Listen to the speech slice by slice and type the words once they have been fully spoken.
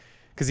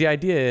Because the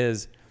idea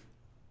is,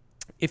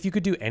 if you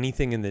could do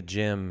anything in the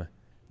gym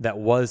that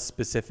was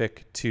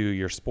specific to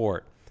your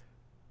sport,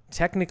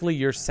 technically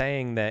you're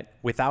saying that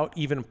without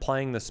even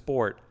playing the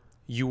sport,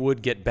 you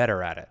would get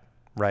better at it,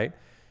 right?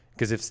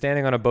 Because if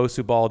standing on a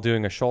BOSU ball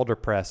doing a shoulder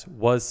press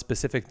was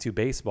specific to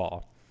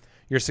baseball,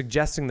 you're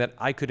suggesting that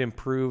I could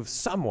improve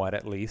somewhat,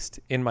 at least,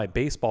 in my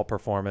baseball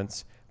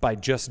performance by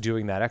just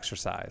doing that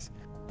exercise.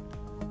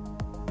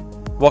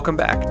 Welcome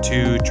back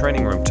to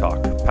Training Room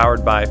Talk,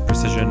 powered by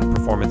Precision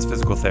Performance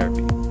Physical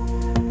Therapy.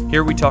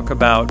 Here we talk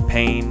about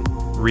pain,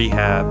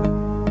 rehab,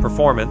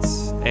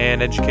 performance,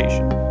 and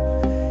education.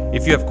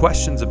 If you have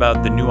questions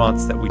about the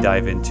nuance that we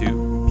dive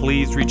into,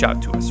 please reach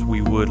out to us.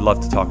 We would love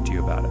to talk to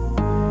you about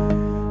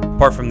it.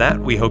 Apart from that,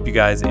 we hope you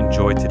guys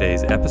enjoyed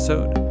today's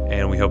episode,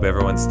 and we hope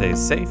everyone stays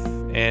safe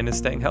and is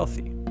staying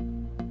healthy.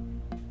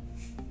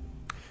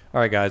 All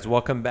right, guys,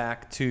 welcome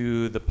back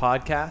to the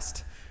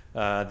podcast.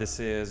 This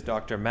is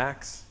Dr.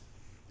 Max,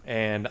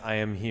 and I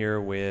am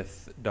here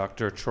with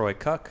Dr. Troy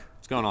Cuck.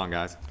 What's going on,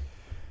 guys?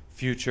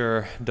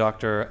 Future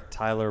Dr.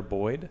 Tyler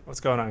Boyd. What's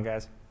going on,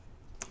 guys?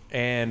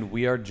 And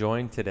we are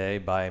joined today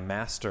by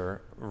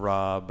Master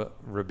Rob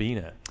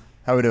Rabina.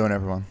 How we doing,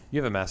 everyone?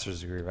 You have a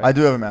master's degree, right? I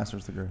do have a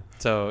master's degree.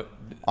 So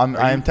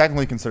I am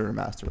technically considered a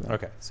master, though.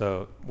 Okay,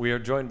 so we are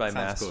joined by Sounds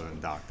Master. cooler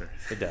than doctor.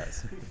 It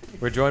does.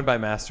 We're joined by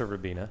Master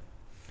Rabina.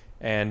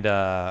 And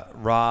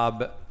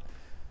Rob,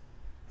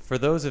 for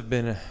those who've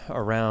been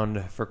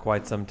around for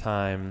quite some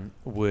time,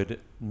 would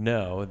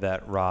know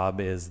that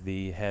Rob is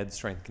the head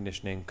strength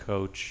conditioning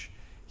coach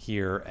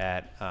here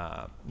at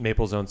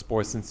Maple Zone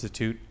Sports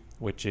Institute,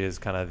 which is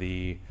kind of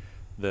the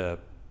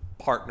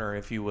partner,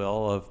 if you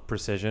will, of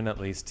Precision, at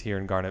least here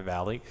in Garnet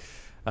Valley.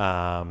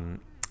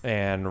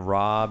 And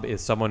Rob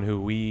is someone who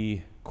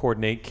we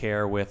coordinate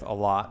care with a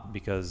lot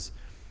because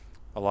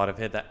a lot of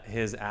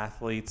his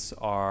athletes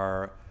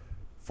are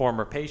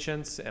former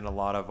patients, and a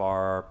lot of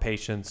our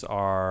patients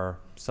are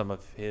some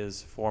of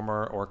his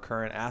former or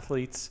current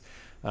athletes,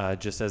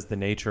 just as the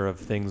nature of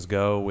things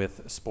go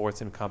with sports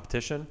and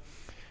competition.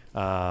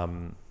 But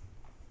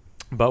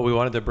we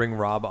wanted to bring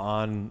Rob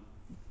on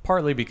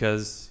partly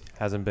because he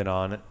hasn't been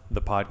on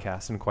the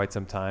podcast in quite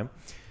some time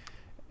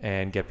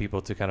and get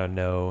people to kind of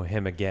know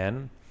him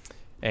again.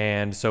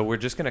 And so we're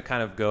just going to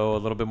kind of go a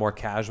little bit more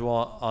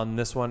casual on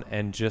this one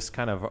and just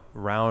kind of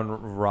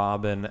round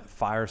robin,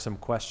 fire some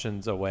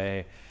questions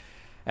away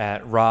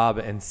at Rob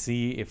and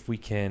see if we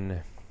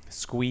can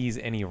squeeze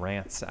any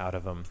rants out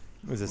of him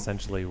is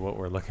essentially what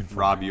we're looking for.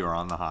 Rob, you are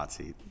on the hot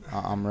seat.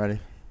 I'm ready.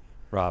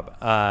 Rob,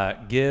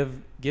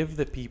 give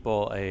the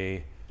people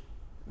a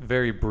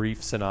very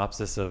brief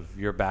synopsis of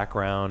your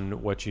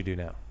background, what you do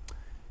now.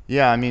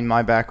 Yeah, I mean,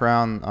 my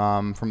background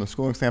from the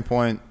schooling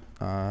standpoint,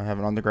 I have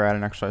an undergrad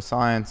in exercise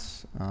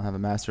science. I have a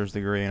master's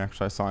degree in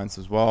exercise science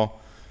as well.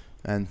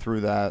 And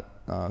through that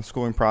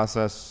schooling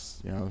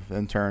process, I've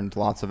interned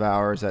lots of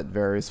hours at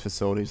various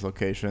facilities,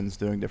 locations,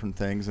 doing different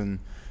things in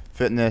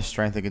fitness,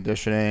 strength and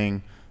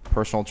conditioning,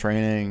 personal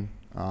training,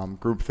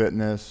 group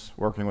fitness,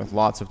 working with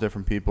lots of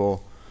different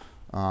people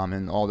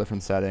in all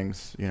different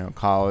settings,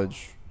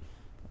 college,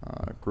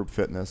 group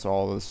fitness,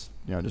 all this,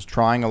 just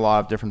trying a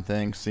lot of different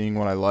things, seeing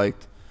what I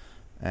liked,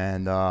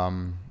 and,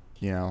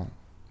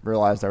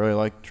 realized I really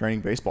liked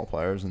training baseball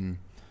players and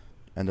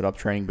ended up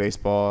training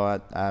baseball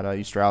at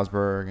East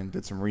Stroudsburg and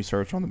did some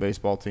research on the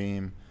baseball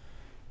team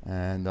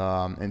and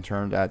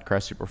interned at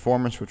Cressy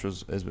Performance, which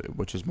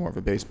is more of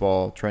a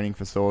baseball training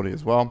facility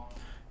as well,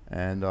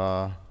 and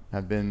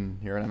have been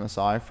here at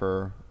MSI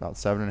for about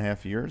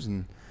 7.5 years,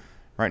 and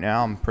right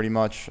now I'm pretty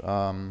much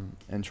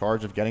in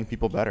charge of getting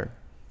people better.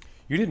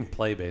 You didn't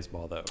play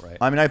baseball though, right?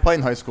 I mean, I played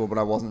in high school, but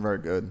I wasn't very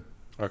good.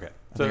 Okay.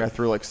 I think I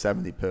threw like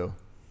 70 poo.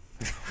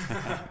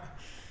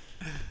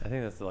 I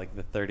think that's like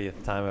the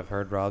 30th time I've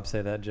heard Rob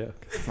say that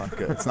joke. It's not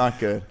good. It's not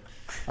good.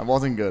 I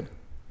wasn't good.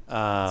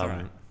 All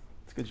right.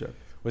 It's a good joke.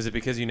 Was it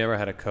because you never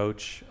had a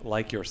coach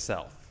like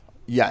yourself?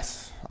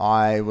 Yes.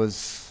 I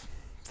was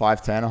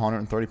 5'10",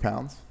 130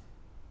 pounds.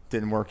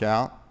 Didn't work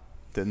out.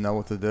 Didn't know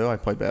what to do. I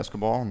played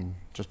basketball and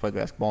just played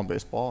basketball and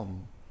baseball,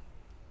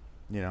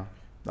 and,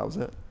 that was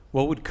it.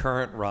 What would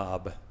current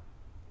Rob,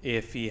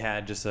 if he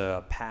had just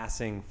a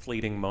passing,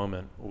 fleeting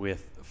moment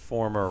with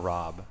former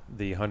Rob,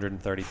 the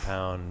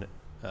 130-pound,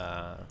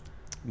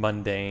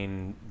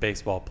 mundane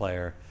baseball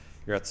player?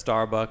 You're at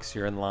Starbucks,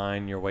 you're in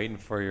line, you're waiting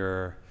for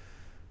your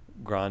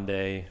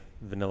grande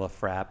vanilla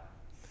frap,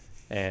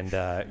 and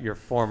your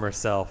former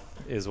self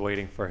is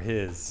waiting for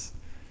his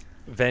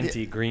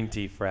venti green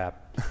tea frap,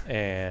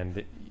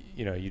 and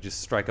you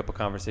just strike up a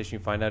conversation.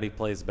 You find out he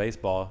plays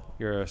baseball.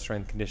 You're a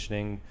strength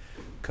conditioning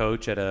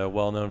coach at a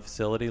well-known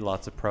facility,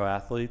 lots of pro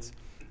athletes.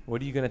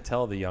 What are you going to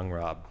tell the young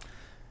Rob?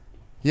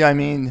 Yeah, I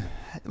mean,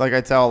 like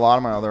I tell a lot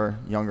of my other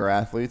younger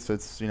athletes,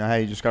 it's,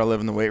 hey, you just got to live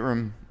in the weight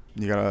room.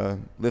 You got to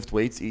lift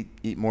weights,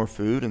 eat more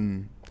food,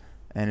 and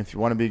if you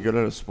want to be good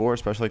at a sport,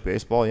 especially like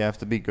baseball, you have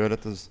to be good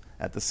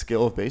at the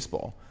skill of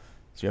baseball.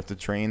 So you have to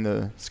train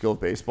the skill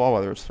of baseball,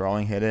 whether it's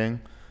throwing, hitting,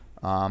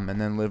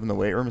 and then live in the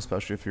weight room,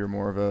 especially if you're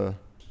more of a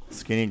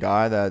skinny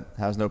guy that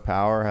has no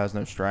power, has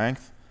no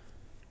strength.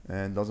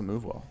 and doesn't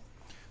move well.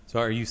 So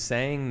are you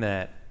saying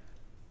that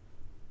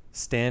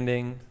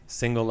standing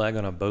single leg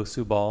on a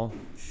Bosu ball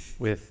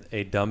with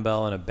a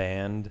dumbbell and a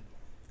band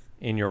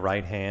in your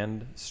right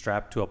hand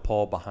strapped to a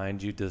pole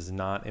behind you does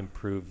not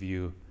improve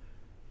you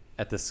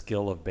at the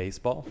skill of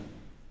baseball?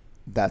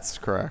 That's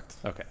correct.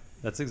 Okay.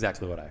 That's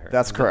exactly what I heard.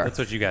 That's correct. That's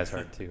what you guys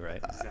heard too,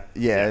 right?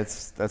 Yeah,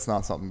 that's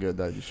not something good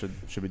that you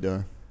should be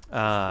doing.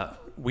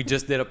 We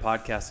just did a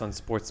podcast on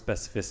sports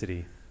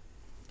specificity.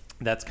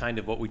 That's kind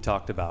of what we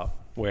talked about,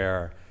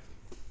 where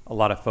a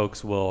lot of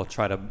folks will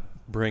try to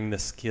bring the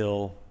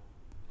skill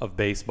of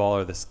baseball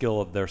or the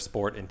skill of their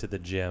sport into the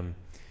gym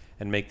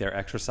and make their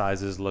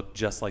exercises look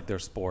just like their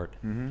sport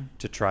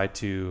to try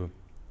to,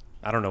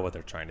 I don't know what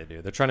they're trying to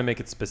do. They're trying to make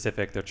it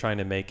specific. They're trying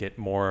to make it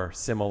more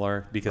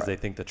similar because they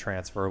think the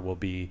transfer will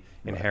be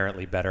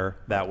inherently better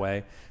that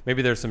way.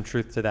 Maybe there's some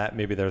truth to that.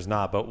 Maybe there's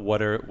not. But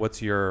what are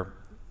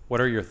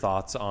your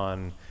thoughts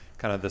on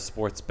kind of the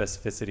sports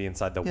specificity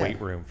inside the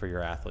weight room for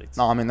your athletes?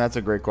 No, I mean, that's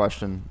a great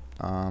question.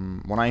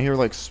 When I hear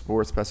like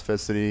sports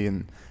specificity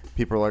and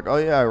people are like, oh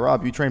yeah,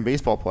 Rob, you train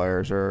baseball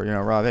players, or, you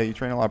know, Rob, hey, you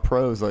train a lot of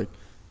pros, like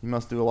you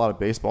must do a lot of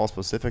baseball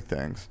specific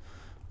things.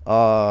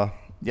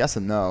 Yes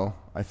and no.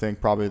 I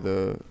think probably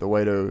the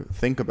way to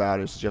think about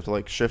it is you have to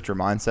like shift your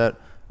mindset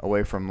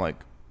away from like,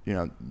 you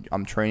know,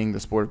 I'm training the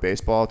sport of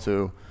baseball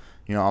to,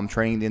 you know, I'm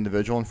training the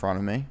individual in front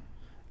of me,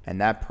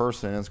 and that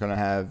person is going to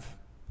have,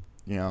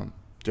 you know,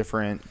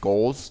 different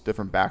goals,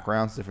 different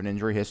backgrounds, different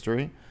injury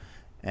history,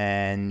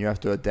 and you have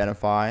to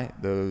identify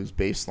those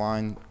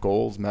baseline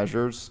goals,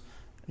 measures,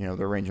 you know,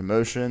 their range of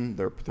motion,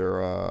 their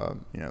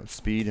you know,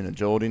 speed and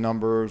agility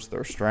numbers,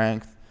 their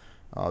strength,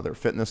 their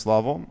fitness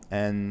level,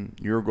 and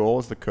your goal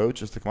as the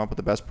coach is to come up with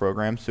the best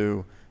program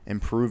to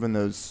improve in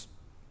those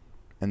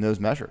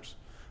measures.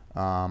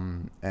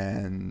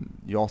 And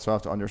you also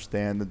have to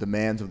understand the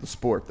demands of the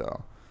sport,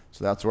 though.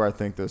 So that's where I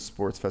think the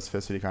sports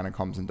specificity kind of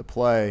comes into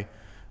play,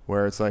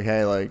 where it's like,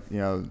 hey, like, you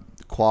know,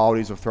 the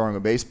qualities of throwing a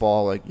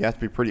baseball, like you have to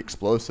be pretty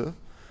explosive.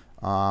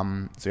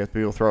 So you have to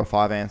be able to throw a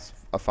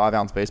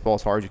 5-ounce baseball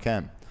as hard as you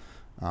can.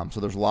 So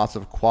there's lots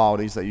of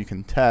qualities that you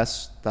can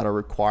test that are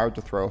required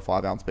to throw a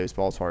 5-ounce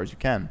baseball as hard as you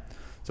can.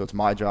 So it's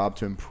my job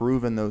to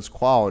improve in those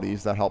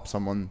qualities that help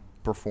someone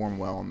perform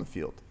well in the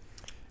field.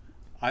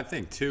 I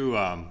think, too,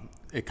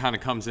 it kind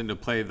of comes into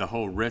play the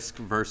whole risk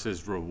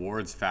versus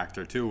rewards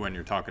factor, too, when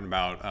you're talking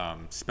about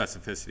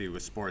specificity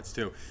with sports,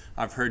 too.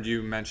 I've heard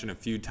you mention a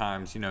few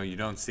times, you know, you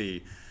don't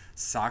see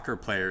soccer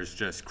players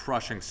just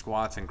crushing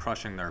squats and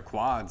crushing their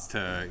quads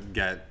to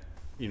get,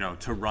 you know,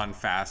 to run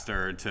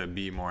faster, to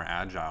be more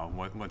agile.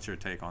 What's your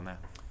take on that?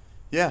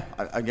 Yeah,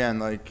 again,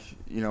 like,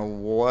 you know,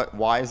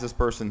 why is this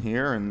person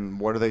here and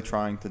what are they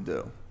trying to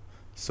do?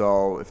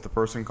 So if the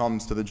person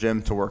comes to the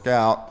gym to work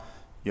out,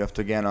 you have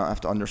to, again,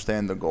 have to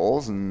understand the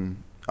goals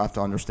and have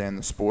to understand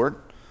the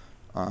sport.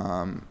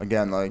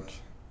 Again, like,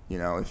 you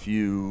know, if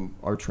you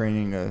are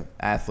training an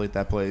athlete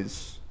that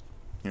plays,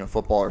 you know,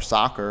 football or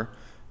soccer,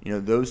 you know,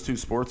 those two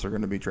sports are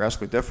going to be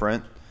drastically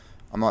different.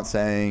 I'm not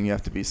saying you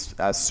have to be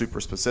as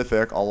super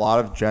specific. A lot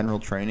of general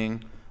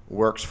training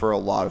works for a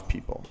lot of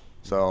people.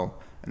 So,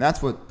 and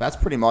that's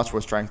pretty much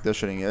what strength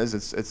conditioning is.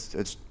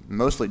 It's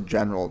mostly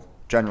general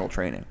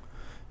training.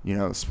 You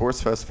know,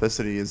 sports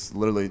specificity is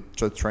literally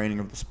just training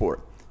of the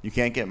sport. You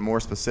can't get more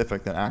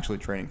specific than actually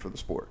training for the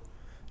sport.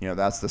 You know,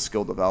 that's the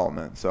skill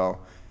development. So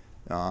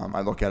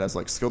I look at it as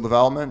like skill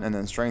development, and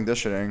then strength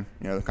conditioning,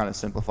 you know, to kind of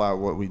simplify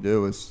what we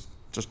do is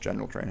just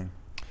general training.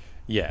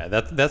 Yeah,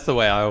 that's the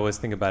way I always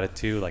think about it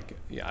too. Like,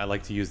 I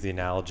like to use the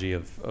analogy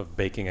of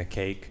baking a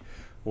cake,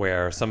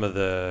 where some of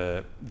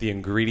the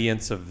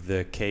ingredients of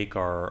the cake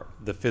are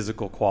the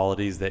physical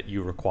qualities that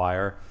you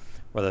require,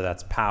 whether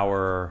that's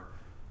power,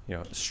 you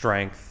know,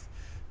 strength,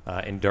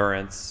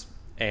 endurance,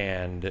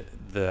 and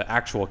the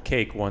actual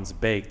cake once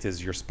baked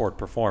is your sport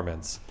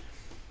performance.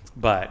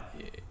 But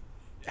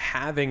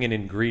having an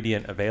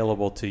ingredient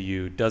available to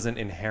you doesn't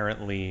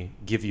inherently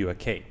give you a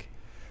cake,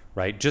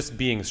 right? Just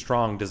being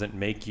strong doesn't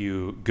make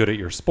you good at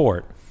your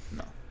sport.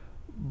 No.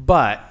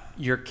 But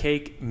your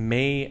cake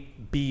may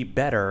be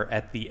better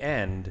at the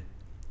end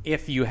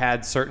if you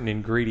had certain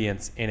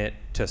ingredients in it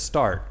to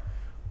start,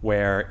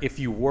 where if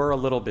you were a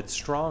little bit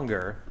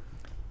stronger,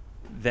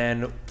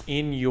 then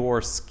in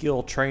your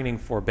skill training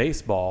for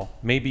baseball,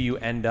 maybe you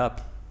end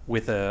up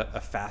with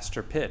a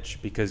faster pitch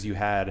because you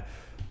had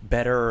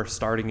better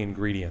starting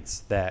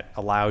ingredients that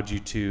allowed you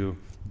to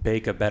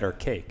bake a better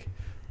cake.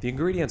 The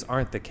ingredients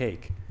aren't the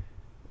cake,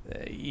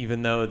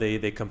 even though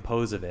they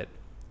compose of it.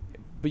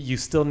 But you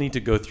still need to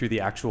go through the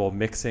actual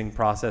mixing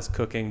process,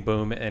 cooking,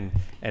 boom,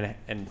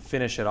 and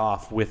finish it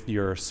off with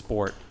your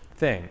sport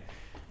thing.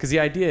 Because the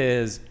idea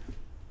is,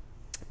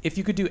 if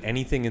you could do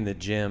anything in the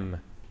gym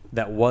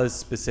that was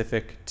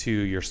specific to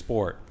your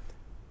sport,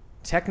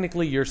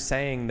 technically you're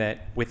saying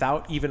that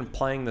without even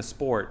playing the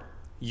sport,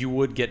 you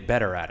would get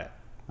better at it,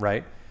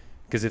 right?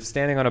 Because if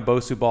standing on a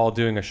Bosu ball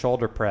doing a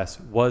shoulder press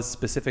was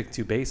specific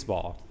to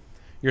baseball,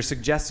 you're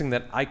suggesting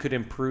that I could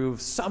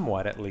improve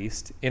somewhat, at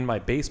least, in my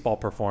baseball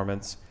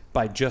performance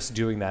by just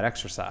doing that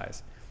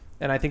exercise.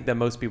 And I think that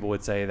most people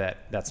would say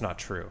that that's not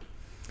true.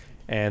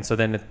 And so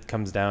then it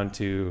comes down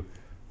to,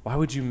 why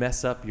would you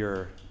mess up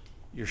your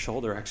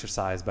shoulder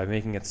exercise by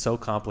making it so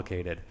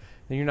complicated?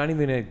 And you're not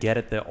even going to get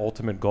at the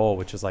ultimate goal,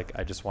 which is like,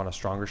 I just want a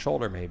stronger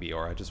shoulder maybe,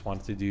 or I just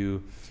want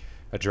to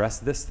address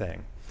this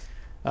thing.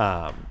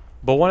 But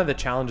one of the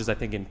challenges I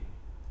think in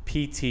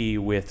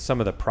PT with some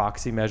of the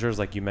proxy measures,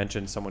 like you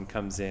mentioned, someone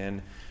comes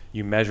in,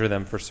 you measure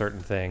them for certain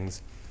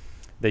things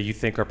that you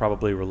think are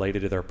probably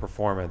related to their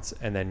performance,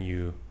 and then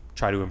you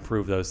try to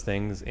improve those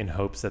things in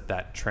hopes that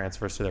that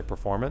transfers to their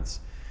performance.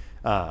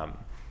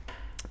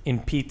 In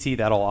PT,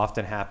 that'll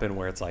often happen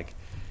where it's like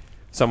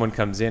someone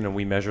comes in and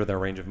we measure their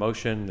range of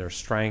motion, their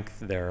strength,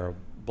 their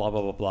blah,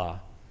 blah, blah, blah.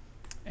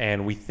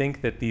 And we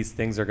think that these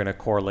things are going to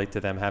correlate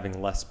to them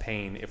having less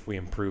pain if we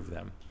improve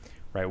them,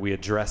 right? We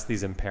address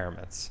these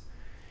impairments.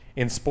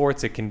 In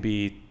sports, it can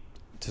be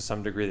to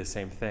some degree the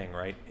same thing,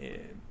 right?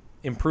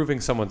 Improving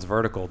someone's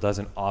vertical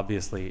doesn't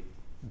obviously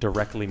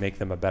directly make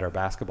them a better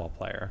basketball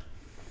player.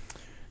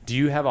 Do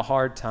you have a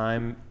hard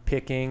time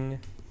picking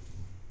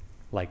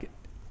like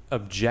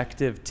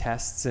objective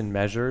tests and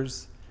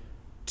measures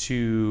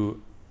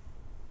to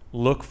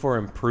look for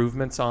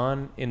improvements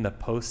on in the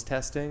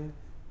post-testing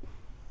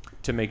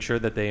to make sure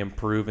that they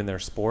improve in their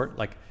sport?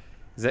 Like,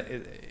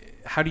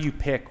 how do you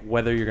pick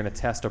whether you're going to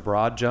test a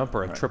broad jump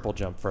or a triple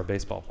jump for a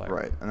baseball player?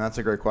 Right, and that's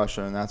a great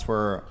question, and that's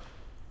where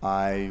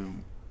my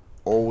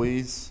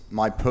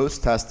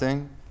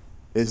post-testing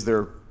is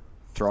their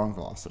throwing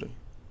velocity.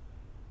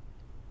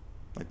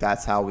 Like,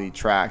 that's how we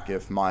track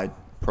if my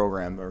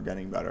program are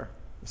getting better,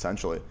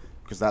 essentially,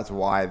 because that's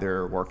why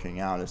they're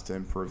working out, is to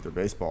improve their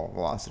baseball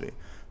velocity.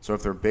 So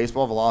if their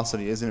baseball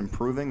velocity isn't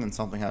improving, then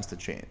something has to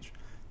change.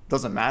 It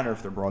doesn't matter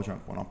if their broad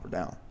jump went up or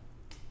down.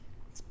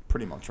 It's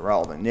pretty much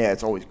irrelevant. Yeah,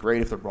 it's always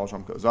great if their broad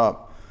jump goes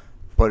up,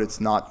 but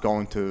it's not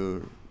going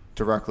to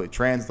directly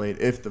translate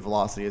if the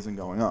velocity isn't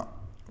going up.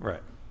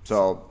 Right.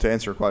 So to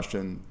answer your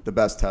question, the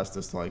best test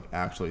is to like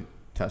actually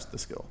test the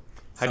skill.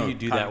 How do you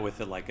do that with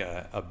like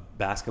a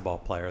basketball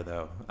player,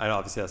 though? I know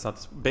obviously that's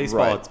not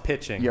baseball. Right. It's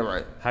pitching. Yeah,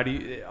 right. How do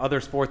you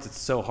other sports? It's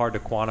so hard to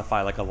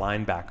quantify. Like a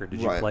linebacker,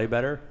 did you play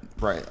better?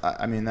 Right.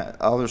 I mean,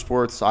 other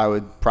sports, I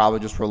would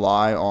probably just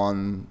rely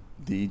on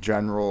the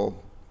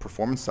general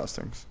performance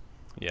testings.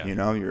 Yeah. You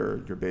know, your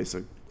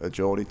basic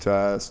agility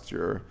test,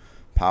 your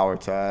power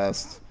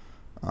test,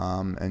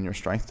 and your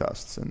strength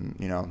tests, and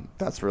you know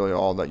that's really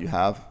all that you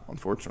have,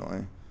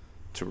 unfortunately,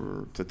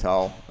 to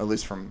tell, at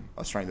least from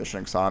a strength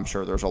conditioning side. I'm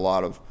sure there's a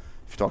lot of,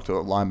 if you talk to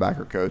a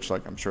linebacker coach,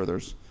 like I'm sure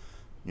there's,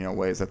 you know,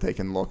 ways that they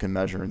can look and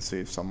measure and see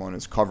if someone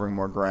is covering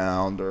more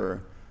ground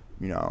or,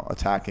 you know,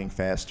 attacking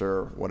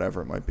faster,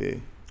 whatever it might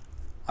be.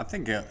 I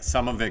think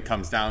some of it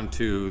comes down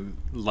to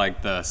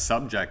like the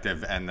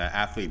subjective and the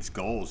athlete's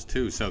goals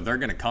too. So they're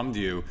going to come to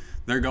you.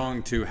 They're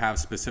going to have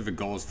specific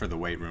goals for the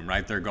weight room,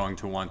 right? They're going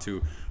to want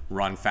to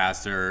run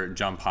faster,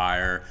 jump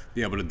higher,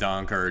 be able to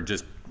dunk, or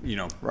just, you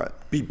know,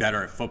 be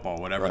better at football,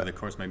 whatever the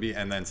course may be.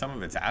 And then some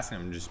of it's asking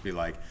them to just be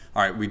like,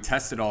 all right, we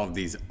tested all of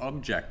these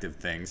objective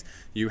things.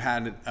 You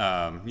had,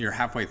 you're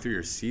halfway through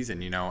your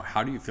season, you know,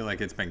 how do you feel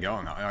like it's been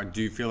going?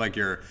 Do you feel like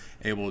you're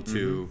able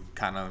to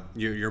kind of,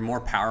 you're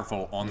more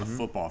powerful on the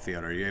football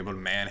field? Are you able to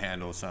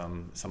manhandle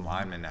some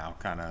linemen now,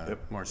 kind of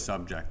more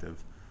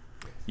subjective?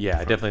 Yeah,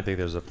 I definitely think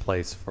there's a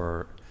place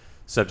for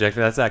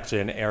subjective. That's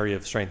actually an area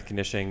of strength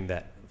conditioning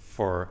that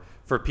for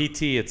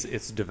PT,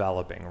 it's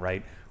developing,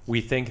 right?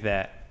 We think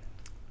that,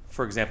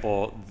 for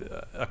example,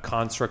 a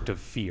construct of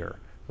fear,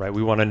 right?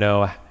 We want to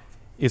know,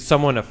 is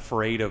someone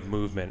afraid of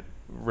movement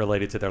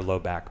related to their low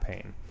back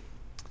pain?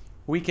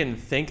 We can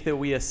think that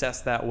we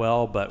assess that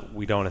well, but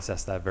we don't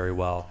assess that very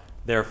well.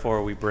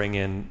 Therefore, we bring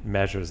in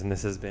measures, and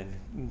this has been,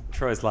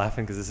 Troy's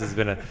laughing because this has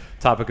been a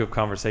topic of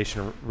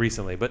conversation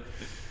recently, but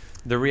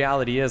the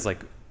reality is,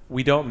 like,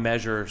 we don't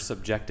measure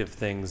subjective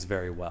things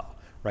very well,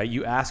 right?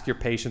 You ask your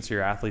patients or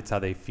your athletes how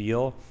they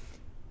feel.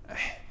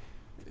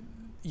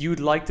 You'd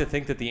like to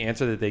think that the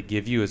answer that they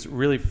give you is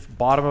really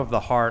bottom of the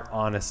heart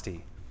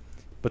honesty,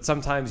 but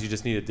sometimes you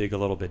just need to dig a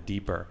little bit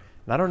deeper.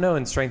 And I don't know,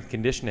 in strength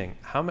conditioning,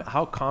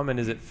 how common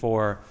is it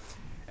for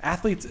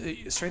athletes,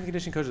 strength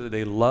conditioning coaches,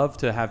 they love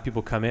to have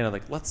people come in and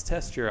like, let's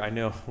test your, I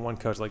know one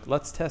coach, like,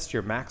 let's test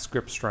your max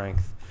grip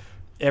strength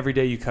every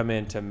day you come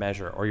in to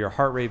measure, or your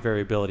heart rate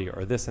variability,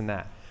 or this and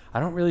that. I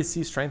don't really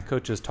see strength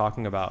coaches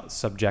talking about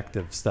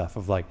subjective stuff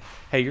of like,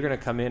 hey, you're going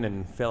to come in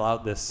and fill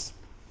out this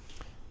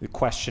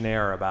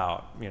questionnaire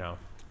about, you know,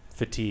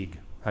 fatigue,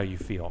 how you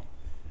feel.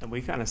 And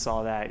we kind of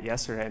saw that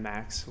yesterday,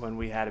 Max, when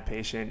we had a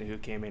patient who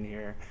came in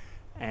here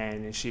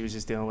and she was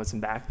just dealing with some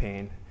back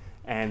pain.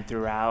 And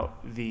throughout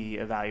the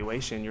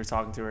evaluation, you're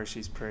talking to her,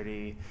 she's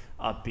pretty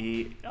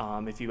upbeat.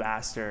 If you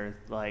asked her,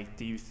 like,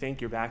 do you think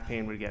your back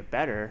pain would get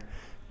better?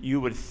 You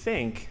would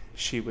think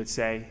she would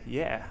say,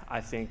 yeah,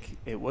 I think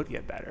it would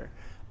get better.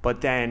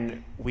 But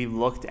then we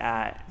looked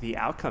at the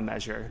outcome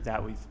measure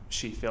that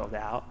she filled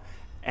out,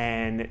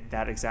 and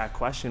that exact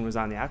question was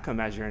on the outcome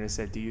measure, and it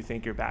said, do you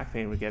think your back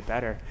pain would get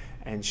better?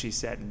 And she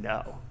said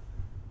no.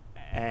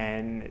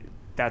 And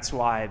that's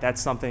why,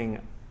 that's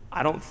something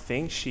I don't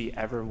think she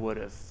ever would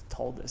have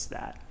told us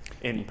that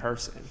in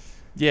person.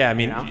 Yeah, I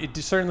mean, You know? it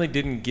certainly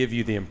didn't give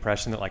you the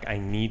impression that like I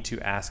need to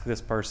ask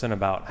this person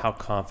about how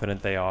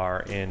confident they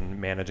are in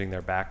managing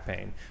their back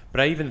pain.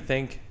 But I even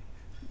think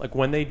like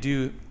when they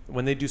do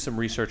some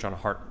research on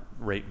heart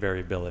rate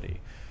variability,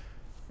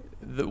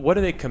 what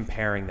are they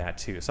comparing that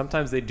to?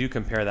 Sometimes they do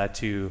compare that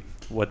to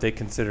what they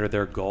consider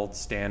their gold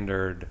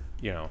standard,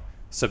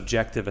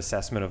 subjective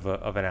assessment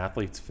of an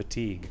athlete's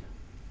fatigue.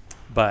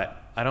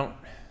 But I don't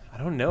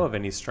know of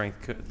any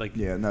strength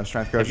Yeah, no,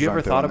 strength coaches Have you ever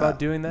aren't thought doing about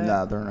doing that?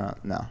 No, they're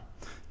not.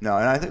 No,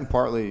 and I think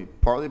partly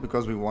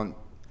because we want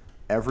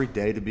every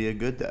day to be a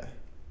good day,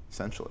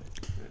 essentially.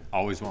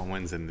 Always want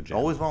wins in the gym.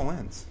 Always want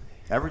wins.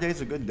 Every day is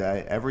a good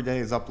day. Every day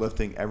is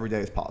uplifting. Every day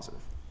is positive.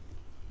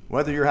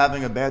 Whether you're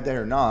having a bad day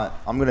or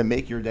not, I'm going to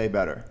make your day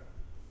better.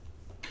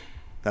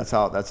 That's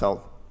how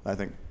I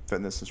think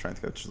fitness and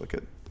strength coaches look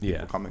at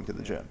people coming to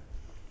the gym.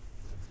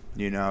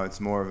 It's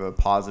more of a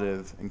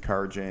positive,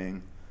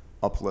 encouraging,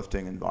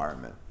 uplifting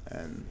environment,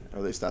 and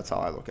at least that's how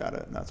I look at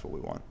it, and that's what we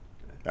want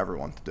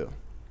everyone to do.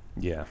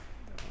 Yeah.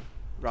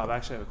 Rob, I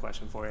actually have a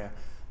question for you.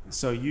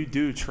 So you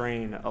do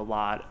train a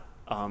lot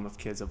of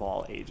kids of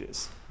all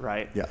ages,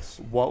 right?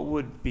 Yes. What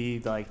would be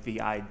like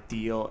the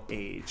ideal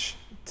age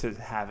to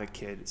have a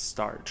kid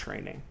start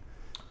training?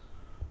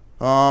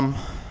 I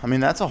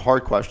mean, that's a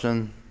hard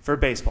question. For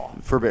baseball.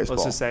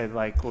 Let's just say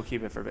we'll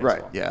keep it for baseball.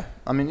 Right. Yeah.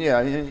 I mean,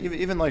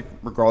 even like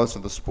regardless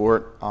of the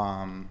sport,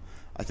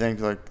 I think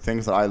like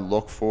things that I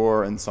look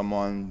for in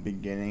someone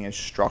beginning a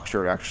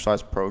structured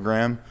exercise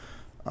program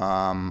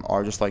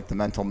are just like the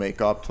mental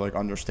makeup to like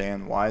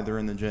understand why they're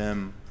in the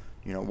gym,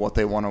 what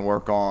they want to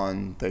work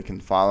on. They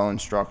can follow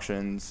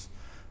instructions.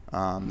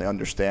 They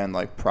understand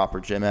like proper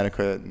gym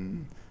etiquette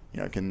and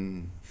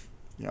can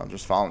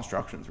just follow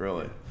instructions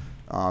really.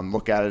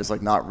 Look at it as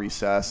like not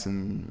recess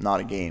and not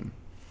a game.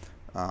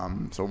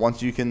 So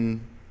once you can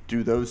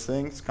do those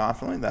things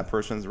confidently, that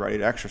person's ready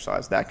to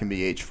exercise. That can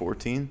be age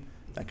 14.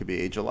 That could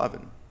be age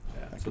 11.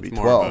 That So could it's be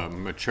more 12. of a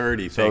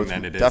maturity So thing it's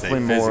than it is definitely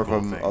a more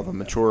physical thing. of a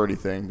maturity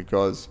thing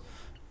because,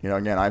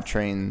 again, I've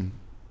trained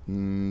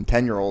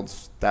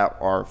 10-year-olds that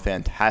are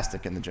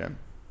fantastic in the gym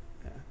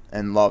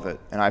and love it.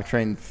 And I've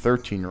trained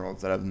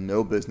 13-year-olds that have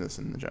no business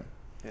in the gym.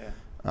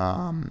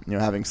 Yeah.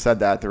 Having said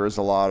that, there is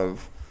a lot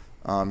of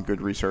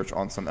good research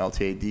on some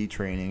LTAD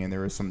training, and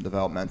there is some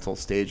developmental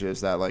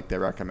stages that they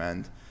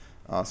recommend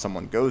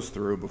someone goes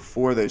through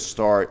before they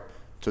start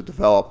to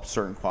develop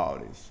certain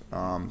qualities.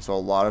 So a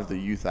lot of the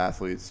youth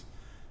athletes,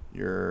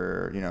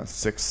 your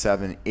 6,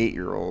 7,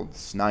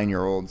 8-year-olds,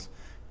 9-year-olds,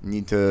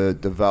 need to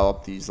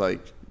develop these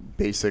like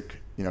basic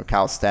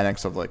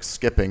calisthenics of like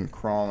skipping,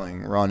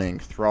 crawling, running,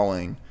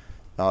 throwing,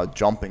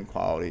 jumping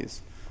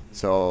qualities.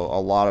 So a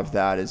lot of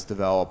that is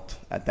developed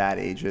at that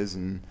ages,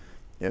 and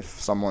if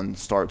someone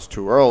starts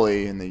too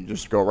early and they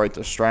just go right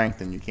to strength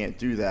and you can't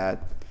do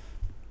that,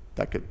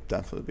 that could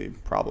definitely be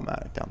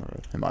problematic down the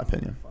road, in my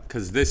opinion.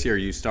 Because this year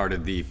you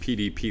started the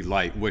PDP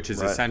Light, which is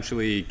Right.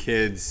 essentially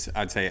kids,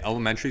 I'd say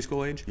elementary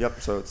school age. Yep.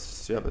 So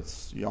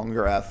it's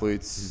younger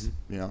athletes,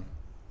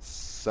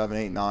 7,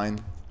 8, 9,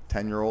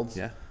 10-year-olds,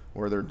 Yeah.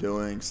 where they're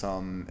doing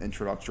some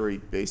introductory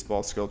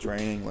baseball skill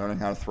training, learning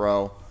how to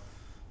throw,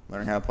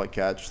 learning how to play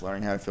catch,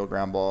 learning how to field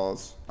ground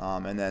balls,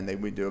 and then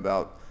we do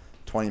about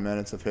 20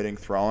 minutes of hitting,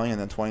 throwing, and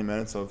then 20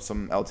 minutes of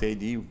some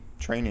LTAD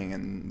training.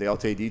 And the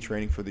LTAD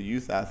training for the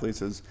youth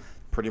athletes is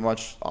pretty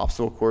much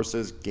obstacle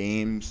courses,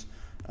 games,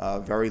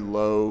 very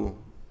low,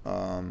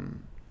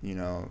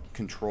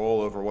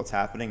 control over what's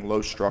happening,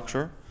 low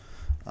structure,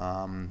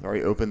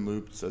 very open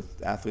loop, so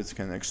athletes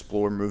can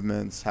explore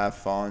movements, have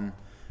fun,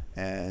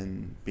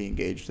 and be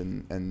engaged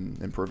in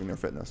improving their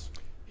fitness.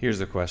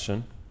 Here's a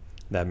question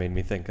that made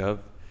me think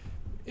of.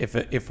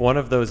 If one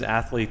of those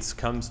athletes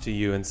comes to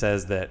you and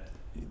says that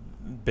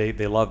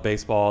they love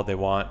baseball, they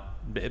want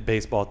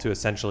baseball to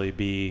essentially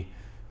be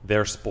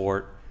their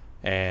sport,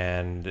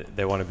 and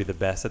they want to be the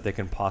best that they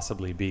can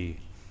possibly be,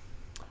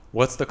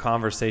 what's the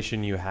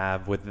conversation you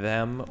have with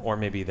them, or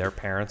maybe their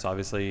parents,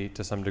 obviously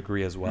to some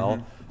degree as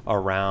well,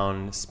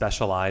 around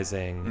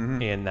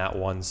specializing in that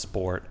one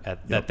sport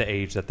at the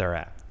age that they're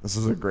at? This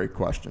is a great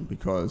question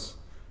because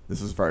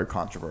this is very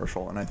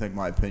controversial, and I think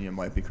my opinion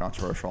might be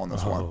controversial on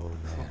this one.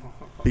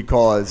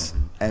 Because,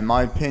 in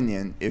my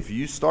opinion, if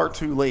you start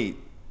too late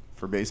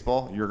for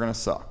baseball, you're going to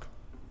suck.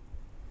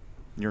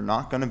 You're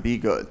not going to be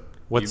good.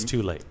 What's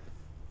too late?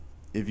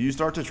 If you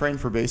start to train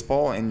for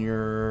baseball and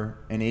you're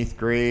in 8th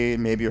grade,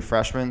 maybe a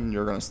freshman,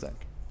 you're going to stink.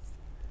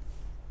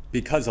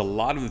 Because a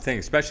lot of the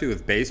things, especially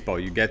with baseball,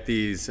 you get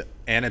these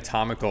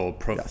anatomical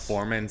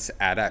performance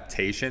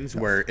adaptations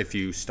where if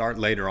you start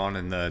later on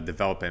in the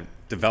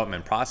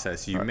development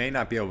process, you may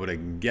not be able to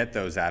get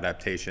those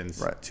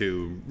adaptations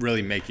to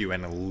really make you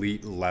an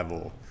elite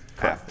level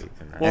athlete.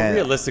 Well,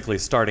 realistically,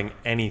 starting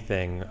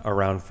anything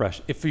around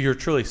if you're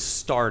truly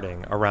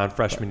starting around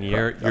freshman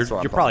year, you're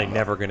probably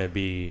never going to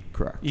be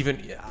correct.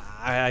 Even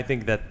I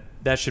think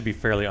that should be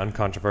fairly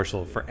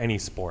uncontroversial for any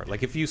sport.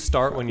 Like if you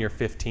start when you're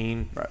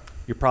 15,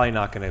 you're probably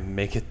not going to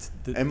make it.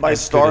 And by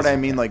start, I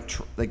mean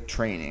like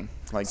training.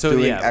 like So,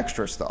 doing yeah,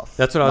 extra stuff.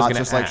 that's what I was not gonna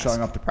just like ask.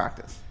 showing up to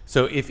practice.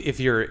 So if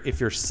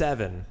you're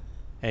 7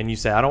 and you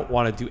say I don't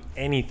want to do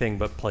anything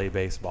but play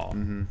baseball,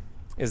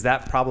 is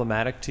that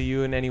problematic to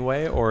you in any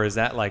way, or is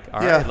that like,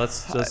 all Yeah. right,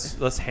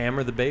 let's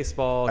hammer the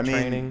baseball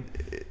training?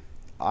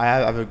 I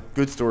have a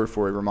good story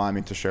for you. Remind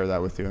me to share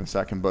that with you in a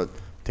second. But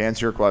to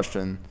answer your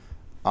question,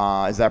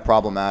 is that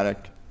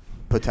problematic?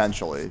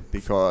 Potentially,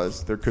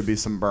 because there could be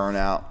some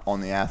burnout on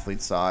the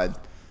athlete side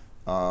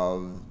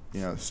of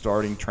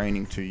starting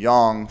training too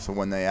young. So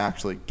when they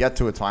actually get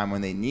to a time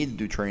when they need to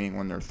do training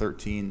when they're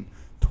 13,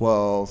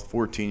 12,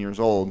 14 years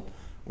old,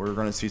 we're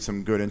going to see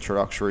some good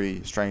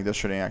introductory strength and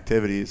conditioning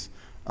activities.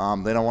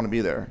 They don't want to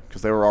be there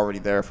because they were already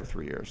there for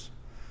 3 years.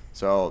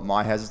 So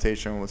my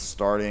hesitation with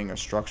starting a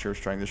structured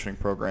strength and conditioning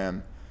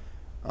program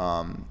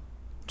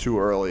too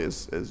early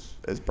is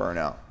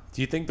burnout.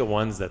 Do you think the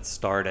ones that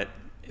start at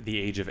the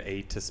age of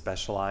 8 to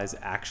specialize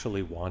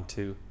actually want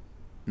to?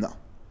 No.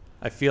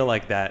 I feel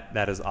like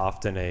that is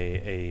often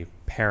a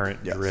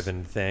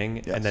parent-driven thing,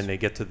 Yes. and then they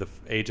get to the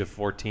age of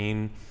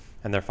 14,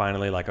 and they're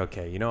finally like,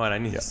 okay, you know what, I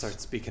need Yes. to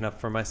start speaking up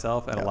for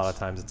myself. And a lot Yes. of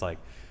times it's like,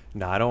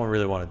 no, I don't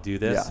really want to do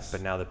this. Yes.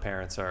 But now the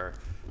parents are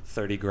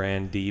 30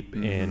 grand deep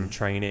in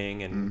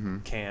training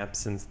and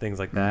camps and things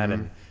like that,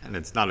 and And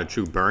it's not a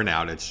true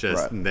burnout. It's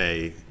just Right.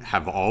 they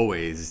have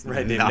always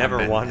Right, they've not never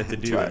been wanted to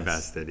do too this.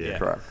 invested. Yeah.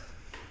 Yeah.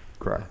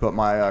 Correct. But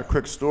my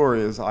quick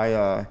story is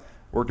I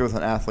worked with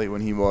an athlete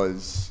when he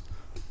was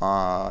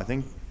I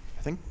think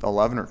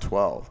 11 or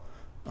 12,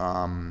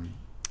 and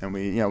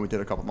we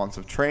did a couple months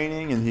of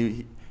training,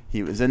 and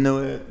he was into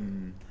it,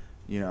 and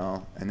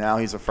now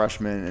he's a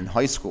freshman in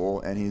high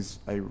school, and he's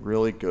a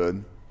really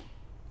good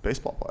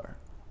baseball player.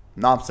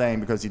 Not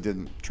saying because he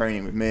did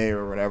training with me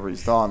or whatever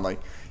he's done,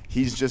 like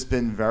he's just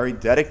been very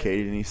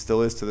dedicated, and he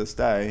still is to this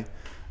day,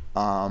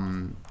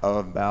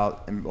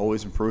 about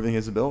always improving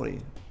his ability.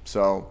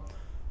 So,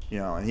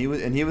 and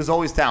he was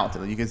always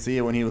talented. You can see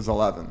it when he was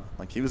 11.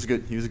 Like he was a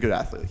good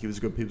athlete. He was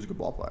a good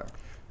ball player.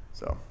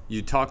 So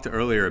You talked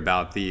earlier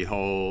about the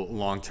whole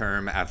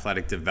long-term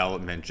athletic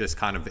development, just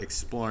kind of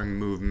exploring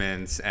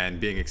movements and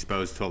being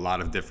exposed to a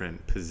lot of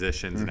different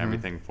positions and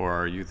everything for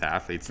our youth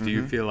athletes. Do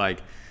you feel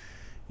like,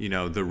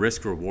 the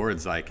risk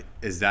rewards, like,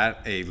 is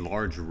that a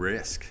large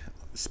risk,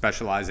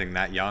 specializing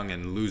that young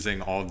and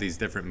losing all of these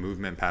different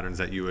movement patterns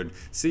that you would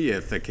see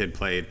if the kid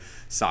played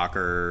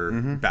soccer,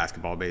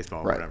 basketball,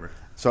 baseball, right. whatever?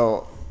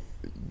 So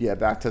yeah,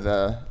 back to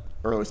the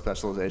early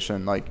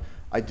specialization. Like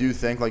I do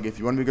think like if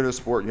you want to be good at a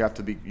sport, you have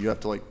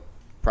to like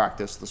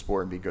practice the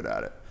sport and be good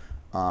at it.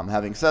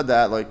 Having said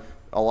that, like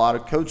a lot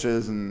of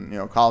coaches and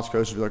college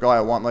coaches be like, oh,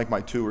 I want like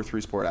my 2 or 3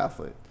 sport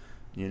athlete.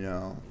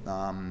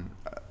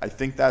 I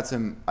think that's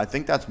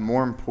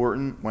more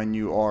important when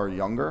you are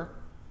younger,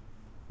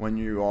 when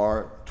you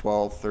are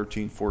 12,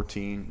 13,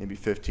 14, maybe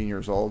 15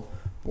 years old.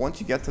 But once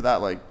you get to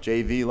that like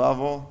JV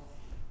level,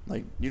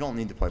 like you don't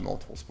need to play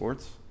multiple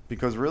sports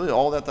because really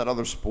all that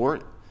other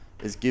sport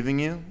is giving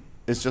you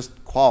is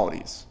just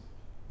qualities.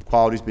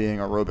 Qualities being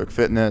aerobic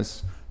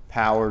fitness,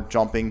 power,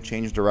 jumping,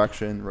 change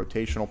direction,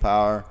 rotational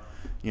power,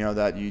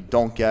 that you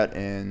don't get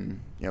in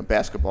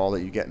basketball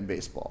that you get in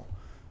baseball.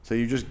 So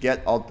you just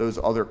get all those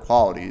other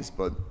qualities,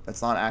 but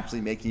that's not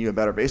actually making you a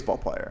better baseball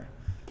player.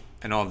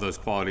 And all of those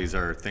qualities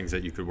are things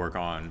that you could work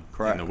on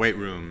in the weight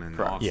room and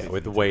Correct. yeah,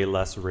 with way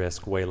less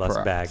risk, way less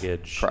Correct.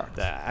 baggage. Correct.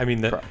 I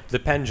mean, the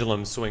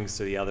pendulum swings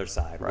to the other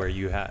side, where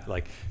you have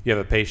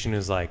a patient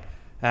who's like,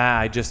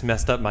 I just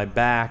messed up my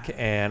back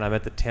and I'm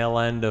at the tail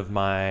end of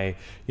my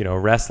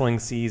wrestling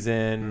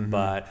season,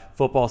 but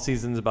football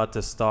season's about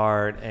to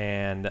start,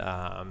 and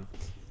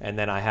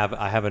then I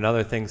have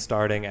another thing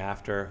starting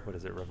after, what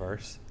is it,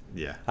 reverse?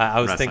 Yeah. I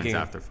was Wrestling's thinking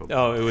after football.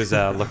 Oh, it was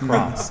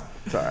lacrosse.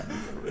 Sorry.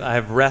 I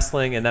have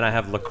wrestling, and then I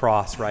have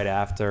lacrosse right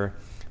after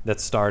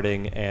that's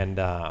starting, and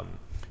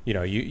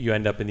you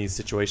end up in these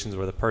situations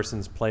where the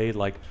person's played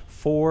like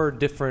 4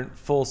 different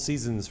full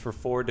seasons for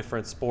 4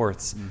 different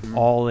sports,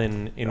 all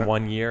in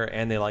 1 year,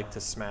 and they like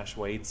to smash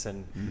weights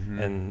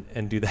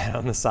and do that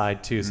on the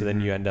side too. So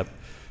then you end up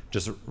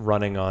just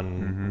running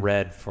on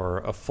red for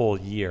a full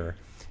year,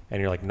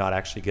 and you're like not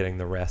actually getting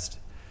the rest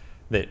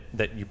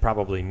that you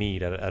probably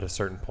need at a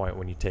certain point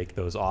when you take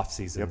those off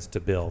seasons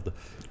to build.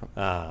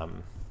 I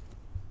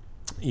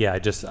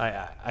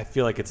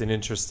feel like it's an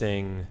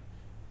interesting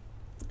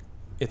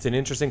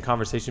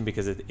conversation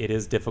because it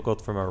is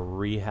difficult from a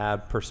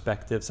rehab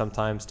perspective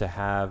sometimes to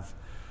have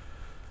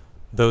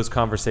those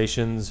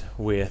conversations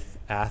with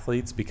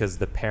athletes, because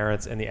the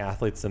parents and the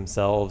athletes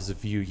themselves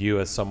view you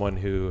as someone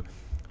who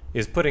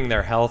is putting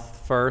their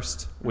health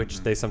first,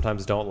 which they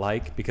sometimes don't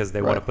like because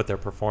they want to put their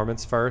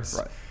performance first.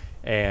 Right.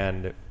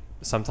 And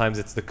sometimes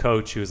it's the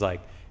coach who's like,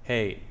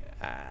 hey,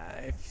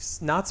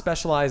 if not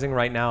specializing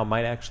right now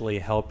might actually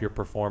help your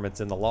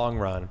performance in the long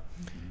run.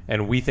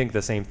 And we think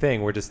the same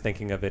thing. We're just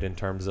thinking of it in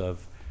terms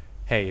of,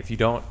 hey, if you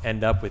don't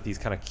end up with these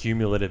kind of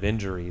cumulative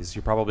injuries,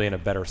 you're probably in a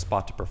better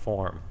spot to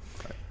perform.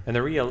 Right. And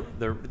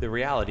the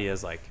reality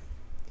is like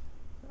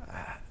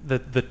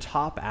the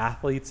top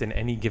athletes in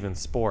any given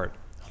sport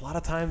a lot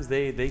of times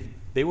they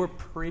were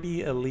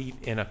pretty elite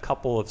in a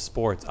couple of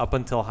sports up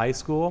until high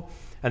school.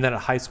 And then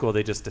at high school,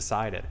 they just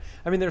decided.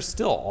 I mean, there's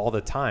still all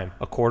the time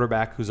a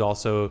quarterback who's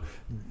also,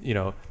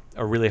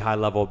 a really high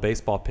level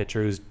baseball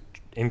pitcher who's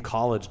in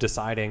college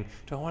deciding,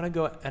 do I want to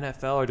go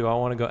NFL or do I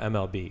want to go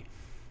MLB?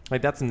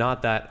 Like, that's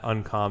not that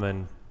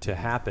uncommon to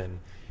happen.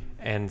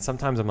 And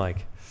sometimes I'm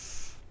like,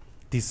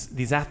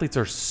 these athletes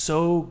are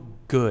so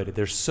good.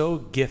 They're so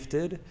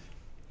gifted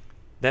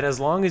that as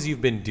long as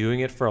you've been doing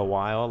it for a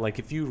while, like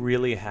if you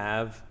really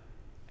have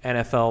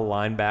NFL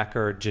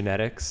linebacker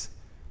genetics,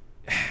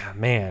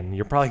 man,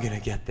 you're probably going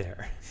to get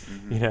there.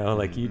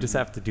 Like you just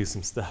have to do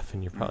some stuff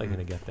and you're probably going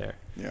to get there.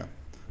 Yeah.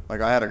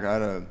 Like I had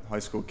a high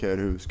school kid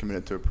who's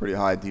committed to a pretty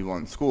high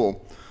D1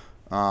 school.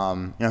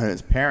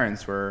 His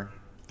parents were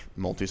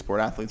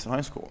multi-sport athletes in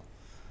high school.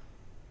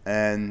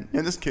 And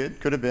this kid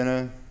could have been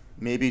a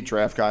maybe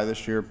draft guy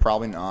this year,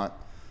 probably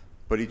not.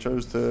 But he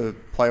chose to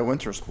play a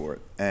winter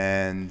sport.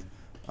 And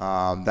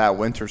that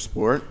winter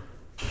sport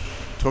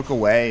took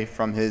away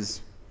from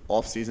his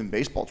off-season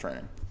baseball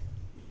training.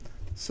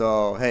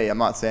 So, hey, I'm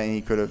not saying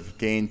he could have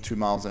gained 2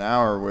 miles an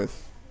hour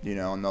with,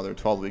 another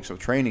 12 weeks of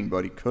training,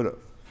 but he could have.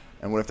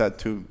 And what if that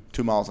 2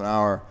 miles an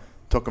hour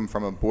took him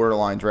from a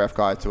borderline draft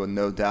guy to a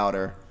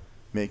no-doubter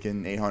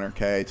making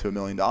 $800K to $1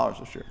 million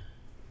this year?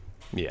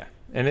 Yeah.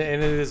 And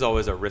it is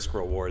always a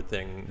risk-reward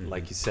thing,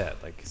 like you said.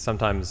 Like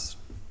sometimes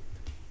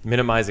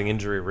minimizing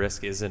injury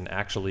risk isn't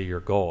actually your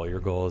goal. Your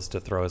goal is to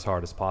throw as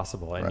hard as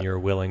possible, and you're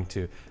willing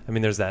to. I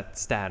mean, there's that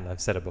stat, and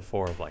I've said it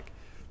before, of like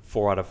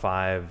 4 out of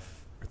 5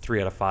 or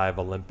 3 out of 5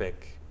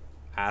 Olympic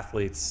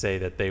athletes say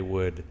that they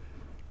would,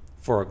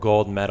 for a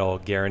gold medal,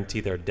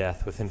 guarantee their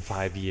death within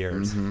 5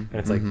 years. And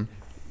it's like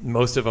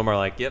most of them are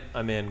like, yep,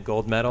 I'm in,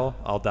 gold medal,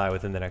 I'll die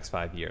within the next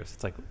 5 years.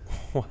 It's like,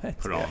 what?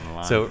 Put it all on the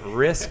line. So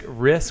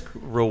risk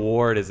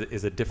reward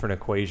is a different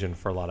equation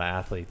for a lot of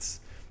athletes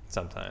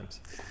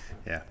sometimes.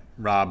 Yeah.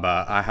 Rob,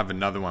 I have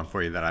another one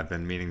for you that I've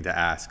been meaning to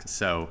ask.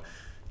 So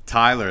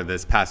Tyler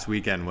this past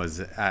weekend was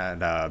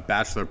at a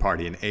bachelor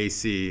party in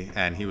AC,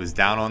 and he was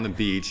down on the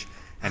beach,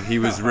 and he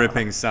was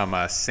ripping some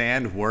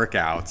sand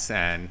workouts.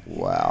 And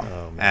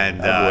wow.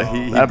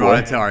 He brought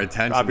it to our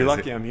attention. I'll be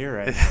lucky I'm here,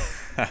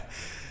 right?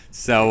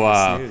 So,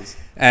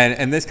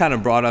 and this kind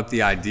of brought up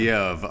the idea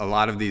of a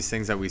lot of these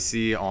things that we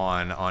see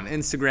on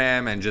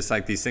Instagram, and just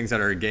like these things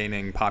that are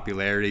gaining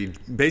popularity,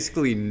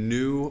 basically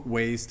new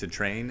ways to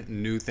train,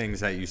 new things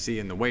that you see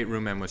in the weight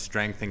room and with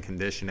strength and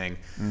conditioning.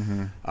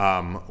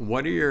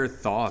 What are your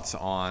thoughts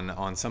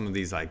on some of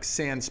these, like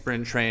sand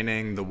sprint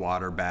training, the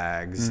water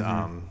bags,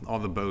 all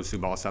the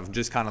Bosu ball stuff,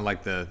 just kind of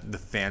like the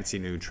fancy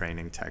new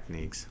training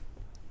techniques?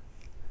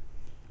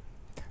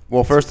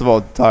 Well, first of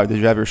all, Tyler, did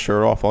you have your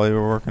shirt off while you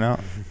were working out?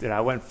 Dude,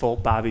 I went full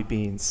Bobby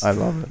Beans. I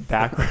love it.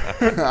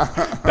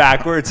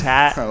 Backwards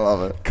hat. I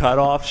love it. Cut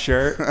off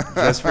shirt,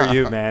 just for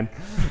you, man.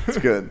 It's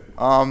good.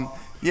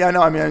 Yeah,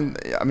 no, I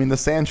mean, the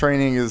sand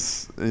training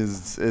is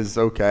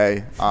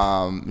okay.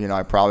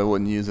 I probably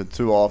wouldn't use it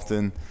too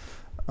often.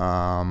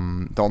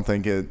 Don't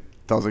think it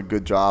does a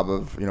good job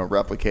of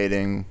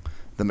replicating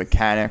the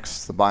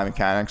mechanics, the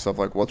biomechanics of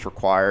like what's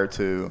required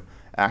to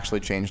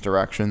actually change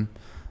direction.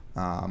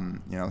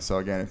 So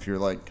again, if you're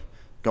like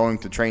going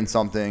to train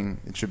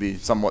something, it should be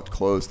somewhat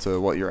close to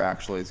what you're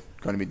actually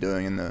going to be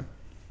doing in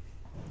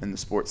the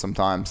sport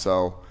sometimes.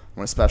 So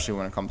especially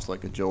when it comes to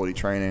like agility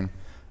training.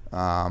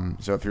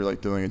 So if you're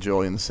like doing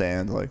agility in the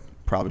sand, like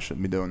probably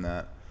shouldn't be doing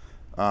that.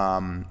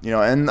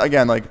 And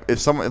again, like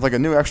if like a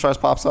new exercise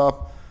pops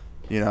up,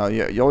 you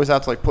always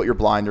have to like put your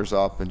blinders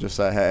up and just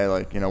say, hey,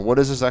 like, what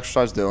is this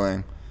exercise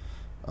doing?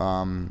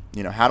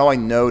 How do I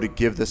know to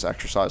give this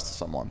exercise to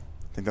someone?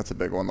 I think that's a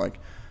big one. Like,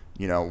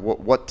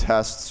 what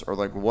tests or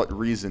like what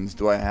reasons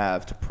do I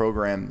have to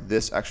program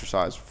this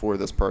exercise for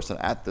this person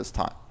at this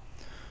time?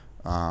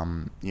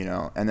 And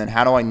then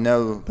how do I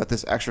know that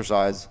this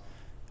exercise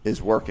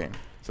is working?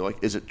 So like,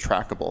 is it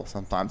trackable?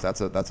 Sometimes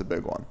that's a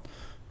big one,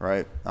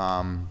 right?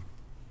 And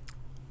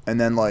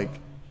then like,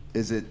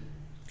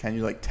 can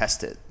you like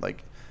test it?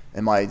 Like,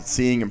 am I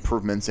seeing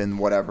improvements in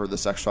whatever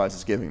this exercise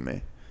is giving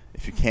me?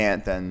 If you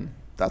can't, then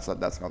that's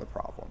another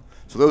problem.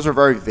 So those are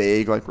very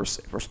vague, like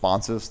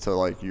responses to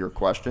like your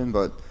question,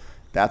 but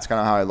that's kind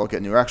of how I look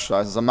at new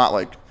exercises. I'm not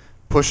like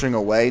pushing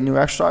away new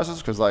exercises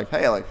because like,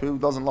 hey, like who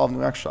doesn't love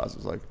new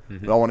exercises? Like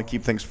we all want to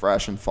keep things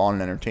fresh and fun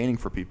and entertaining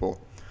for people.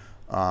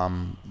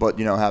 But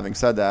having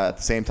said that, at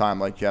the same time,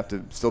 like you have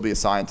to still be a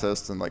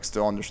scientist and like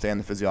still understand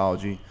the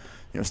physiology,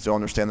 still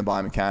understand the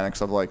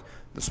biomechanics of like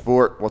the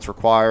sport, what's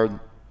required,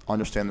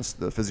 understand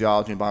the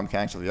physiology and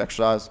biomechanics of the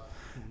exercise.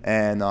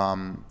 And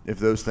if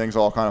those things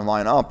all kind of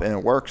line up and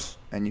it works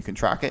and you can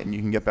track it and you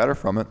can get better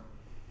from it,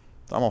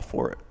 I'm all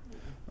for it.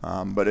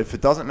 But if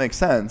it doesn't make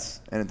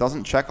sense and it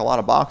doesn't check a lot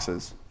of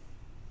boxes,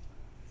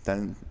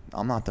 then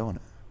I'm not doing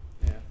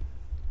it.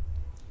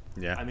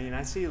 Yeah. I mean,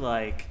 I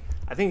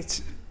think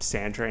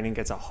sand training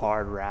gets a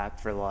hard rap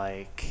for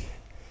like,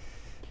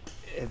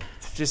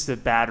 it's just a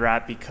bad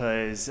rap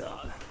because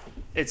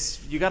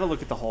you got to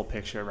look at the whole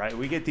picture, right?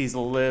 We get these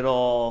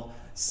little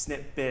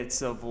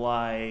snippets of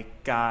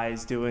like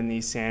guys doing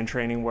these sand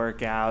training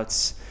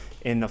workouts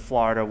in the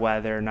Florida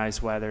weather,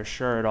 nice weather,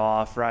 shirt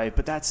off, right?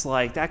 But that's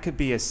like, that could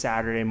be a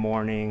Saturday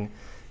morning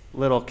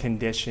little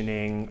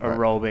conditioning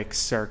aerobic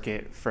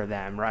circuit for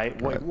them,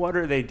 right? What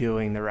are they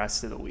doing the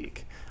rest of the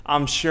week?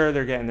 I'm sure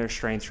they're getting their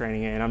strength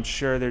training in. I'm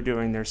sure they're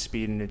doing their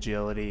speed and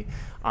agility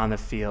on the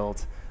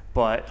field.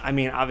 But, I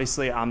mean,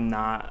 obviously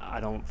I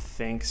don't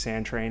think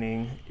sand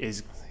training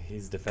is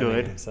He's defending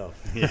good himself.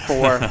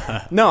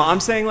 for – no, I'm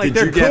saying like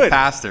they're Did you good. get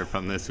faster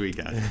from this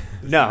weekend?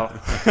 No.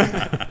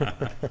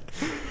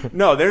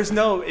 No, there's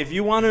no – if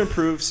you want to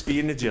improve speed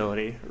and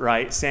agility,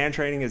 right, sand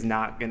training is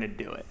not going to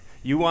do it.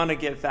 You want to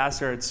get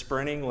faster at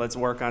sprinting, let's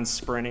work on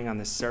sprinting on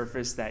the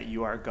surface that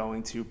you are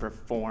going to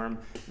perform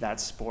that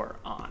sport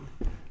on,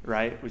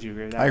 right? Would you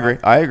agree with that?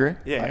 I agree.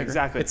 Yeah, I agree.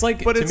 exactly. It's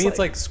like, But to me, it's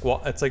like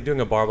squat. It's like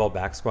doing a barbell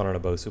back squat on a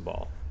Bosu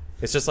ball.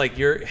 It's just like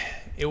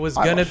it was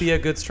going to be a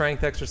good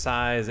strength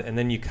exercise, and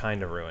then you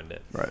kind of ruined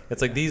it. Right.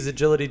 It's like these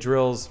agility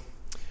drills,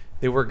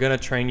 they were going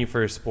to train you for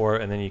your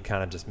sport, and then you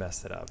kind of just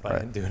messed it up by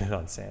doing it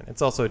on sand.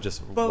 It's also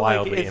just But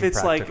wildly like if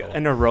it's like impractical.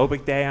 an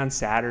aerobic day on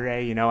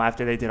Saturday, you know,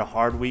 after they did a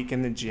hard week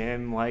in the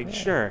gym, like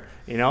sure,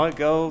 you know,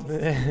 go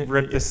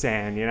rip the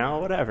sand, you know,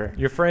 whatever.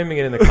 You're framing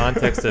it in the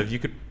context of you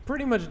could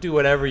pretty much do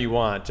whatever you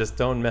want, just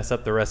don't mess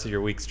up the rest of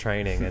your week's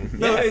training. And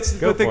No, it's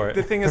go but for it.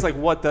 the thing is like,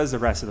 what does the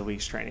rest of the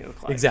week's training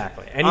look like?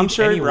 Exactly. I'm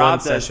sure any Rob one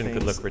does session things,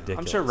 could look ridiculous.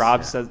 I'm sure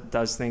Rob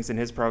does things in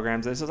his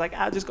programs. It's just like,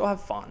 just go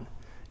have fun,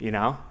 you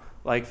know,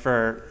 like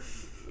for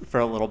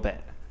a little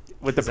bit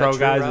with the Is that pro true,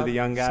 guys, Rob? with the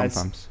young guys.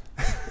 Sometimes.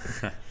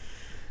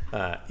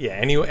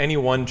 Any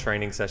one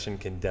training session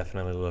can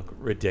definitely look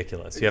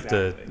ridiculous. You have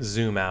to Exactly.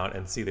 zoom out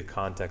and see the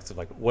context of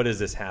like, what is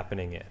this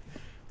happening in?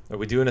 Are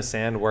we doing a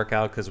sand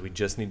workout because we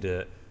just need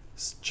to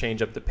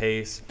change up the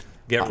pace,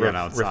 get Get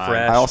outside.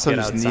 refreshed? I also get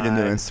just need a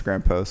new outside,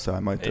 Instagram post, so I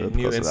might do a a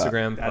new post of that.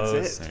 Instagram That's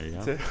post, it. There you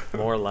go. That's it.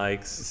 more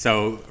likes.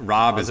 So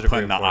Rob is Positive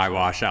putting the reinforcement.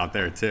 eyewash out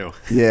there too.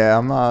 Yeah,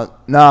 I'm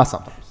not. Nah,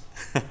 sometimes.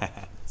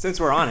 Since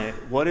we're on it,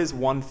 what is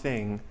one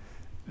thing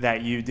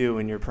that you do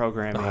in your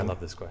programming Oh, I love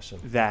this question.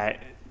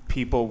 that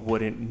people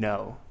wouldn't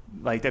know,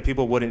 like that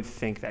people wouldn't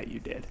think that you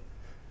did?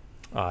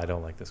 Oh, I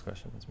don't like this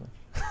question as much.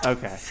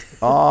 Okay.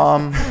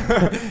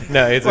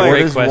 No, it's a Like, What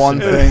great is question. one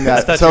thing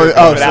Let's that? touch So, your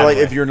so that like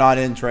way. if you're not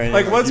in training,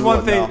 Like, what's you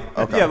one wouldn't thing?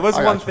 know. Okay, Yeah, what's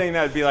I one gotcha. thing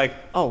that would be like,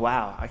 oh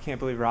wow, I can't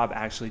believe Rob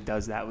actually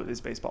does that with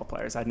his baseball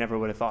players. I never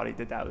would have thought he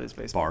did that with his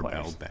baseball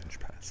Barbell players. bench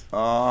press.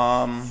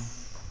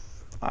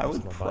 I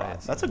would. Personal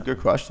bias. That's a good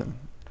question.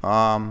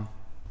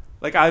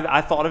 Like I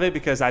thought of it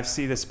because I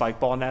see the spike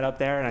ball net up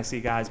there, and I see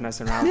guys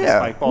messing around with the Yeah,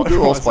 spike ball. we'll do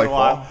a little once in a spike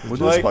while. ball. We'll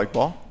do a Like, spike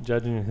ball.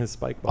 Judging his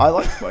spike ball. I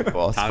like spike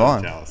ball. It's I'm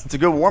fun. jealous. It's a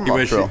good warm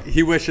up drill.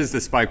 He wishes the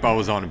spike ball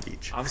was on a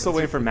beach. I'm still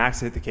waiting for Max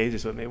to hit the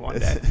cages with me one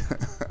day.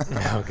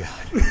 Oh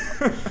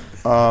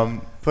god.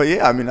 But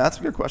yeah, I mean that's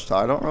a good question.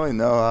 I don't really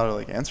know how to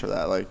like answer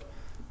that. Like,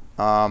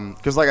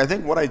 because like I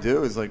think what I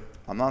do is like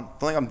I don't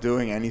think I'm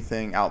doing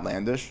anything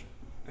outlandish.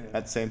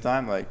 At the same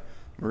time, like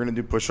we're gonna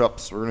do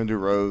push-ups, we're gonna do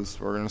rows,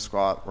 we're gonna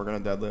squat, we're gonna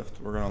deadlift,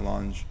 we're gonna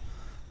lunge,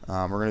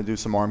 we're gonna do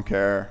some arm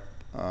care.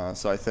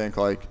 So I think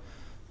like,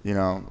 you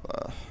know,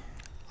 I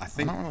I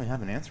think don't really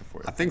have an answer for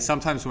you. I think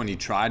sometimes when you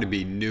try to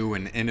be new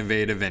and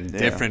innovative and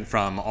different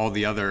from all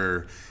the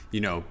other,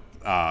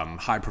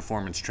 high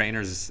performance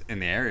trainers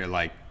in the area,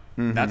 like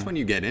that's when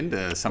you get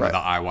into some of Right. the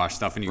eyewash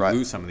stuff and you Right.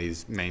 lose some of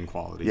these main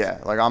qualities. Yeah,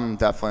 like I'm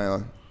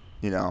definitely,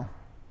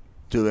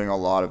 doing a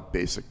lot of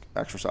basic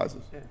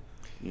exercises.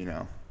 You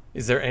know.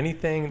 Is there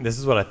anything? This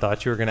is what I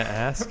thought you were going to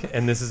ask,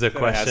 and this is a Ask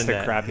question the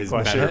that crappy is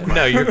question. better.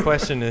 No, your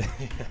question is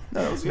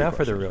No, that was a good now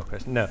for the real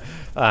question. No,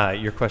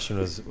 your question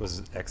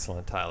was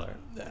excellent, Tyler.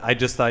 I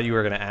just thought you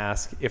were going to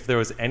ask if there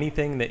was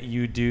anything that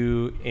you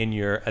do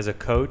as a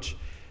coach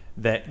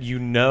that you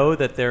know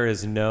that there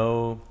is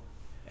no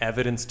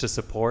evidence to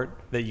support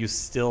that you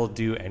still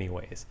do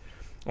anyways,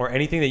 or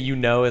anything that you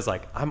know is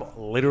like, I'm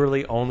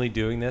literally only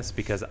doing this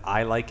because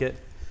I like it,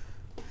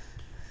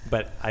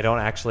 but I don't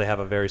actually have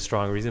a very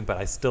strong reason, but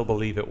I still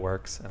believe it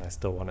works and I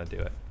still want to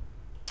do it.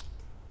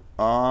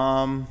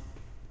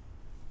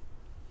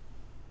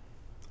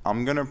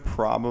 I'm gonna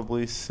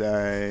probably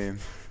say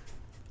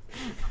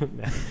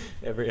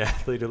Every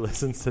athlete who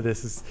listens to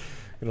this is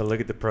going to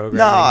look at the program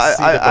no. and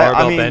see the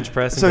barbell bench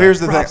press. So and go, here's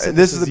the "Rob thing. said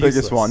This is the biggest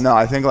useless." one. No,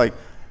 I think like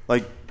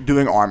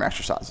doing arm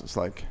exercises.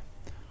 Like,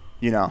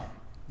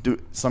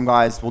 some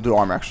guys will do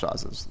arm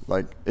exercises.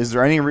 Like, is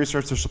there any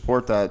research to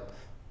support that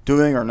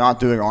doing or not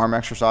doing arm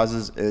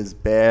exercises is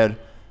bad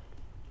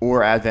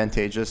or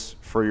advantageous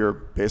for your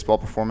baseball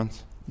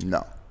performance?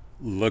 No.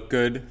 Look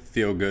good,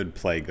 feel good,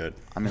 play good.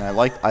 I mean, I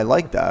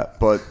like that,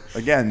 but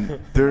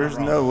again, there's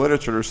no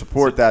literature to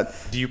support that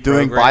do you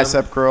doing program-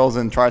 bicep curls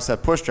and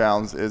tricep push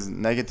downs is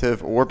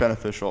negative or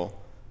beneficial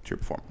to your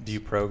performance. Do you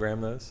program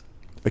those?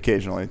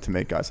 Occasionally to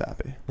make guys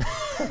happy.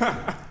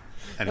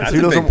 And that's Who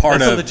a doesn't- big part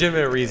That's a of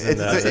legitimate reason.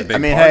 though. That's a big I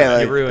mean, part hey, of it.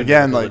 like, You ruined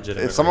again, the like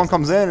legitimate if someone reason.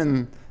 comes in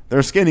and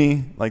they're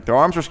skinny, like their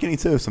arms are skinny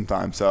too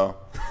sometimes. So,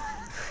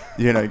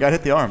 you got to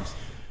hit the arms.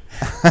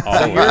 So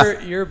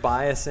Always. you're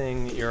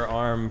biasing your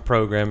arm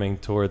programming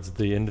towards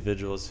the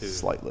individuals who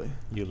Slightly.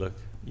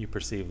 you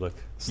perceive look.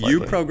 You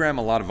Slightly. program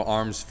a lot of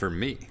arms for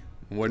me.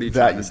 What are you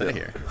That trying to you say do.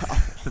 here?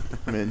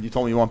 I mean, you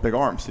told me you want big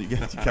arms, so you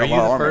get Are a you lot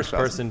of the arm first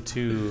exercises. person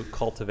to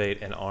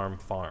cultivate an arm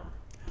farm?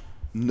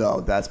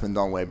 No, that's been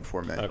done way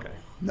before me. Okay.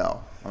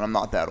 No, and I'm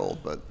not that old,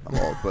 but I'm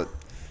old.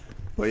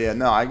 But yeah,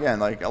 no. Again,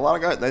 like a lot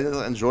of guys, they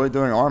just enjoy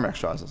doing arm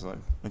exercises. Like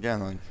again,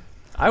 like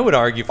I would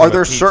argue from Are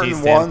there a PT certain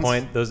ones-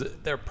 standpoint, those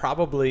there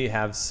probably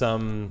have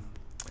some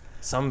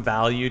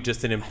value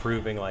just in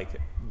improving like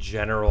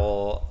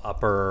general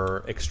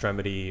upper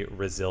extremity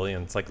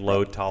resilience, like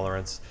load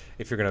tolerance.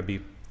 If you're going to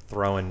be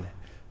throwing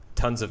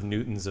tons of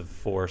newtons of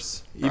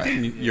force,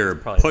 Even your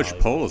Probably push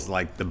valuable. pulls,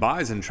 like the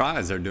bis and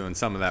tris are doing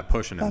some of that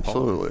pushing and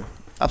pulling.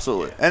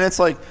 absolutely. And it's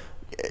like,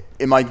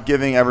 am I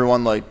giving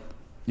everyone like,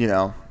 you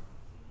know,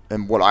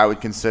 and what I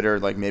would consider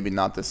like maybe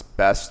not this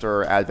best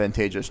or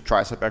advantageous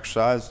tricep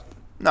exercise?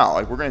 No,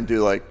 like we're gonna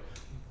do like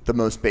the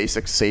most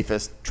basic,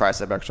 safest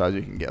tricep exercise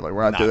you can get. Like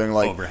we're not doing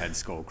like overhead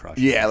skull crush.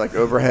 yeah, like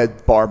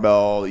overhead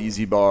barbell,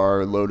 easy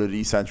bar, loaded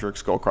eccentric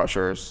skull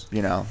crushers.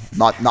 You know,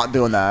 not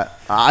doing that.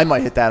 I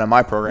might hit that in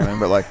my programming,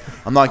 but like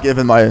I'm not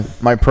giving my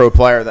pro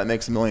player that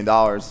makes $1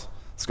 million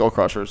skull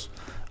crushers.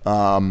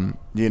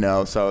 You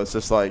know, so it's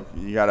just like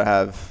you got to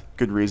have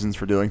good reasons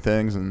for doing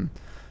things, and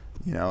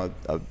you know,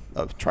 a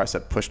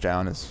tricep push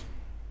down is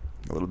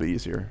a little bit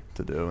easier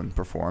to do and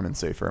perform and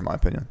safer, in my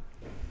opinion.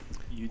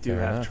 You do Fair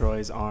have enough.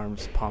 Troy's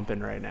arms pumping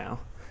right now.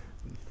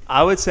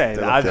 I would say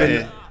They that look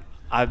good.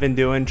 I've been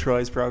doing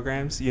Troy's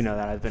programs. You know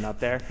that I've been up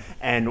there,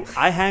 and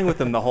I hang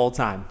with him the whole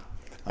time,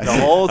 the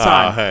whole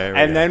time. here we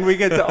And go. then we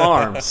get to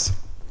arms,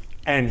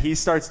 and he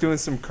starts doing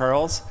some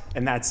curls,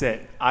 and that's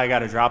it. I got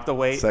to drop the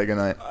weight. Say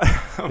goodnight.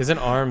 isn't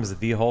arms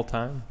the whole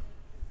time?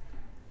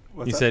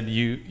 What's You that? said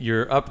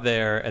you're up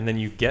there and then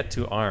you get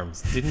to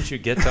arms. Didn't you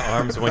get to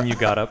arms when you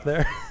got up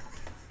there?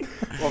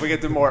 Well, we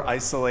get to more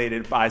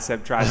isolated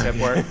bicep tricep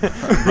work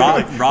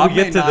Rob We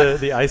may get to not,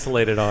 the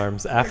isolated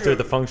arms after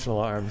the functional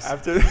arms.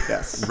 after.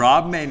 Yes.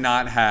 Rob may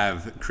not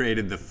have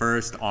created the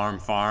first arm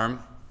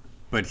farm,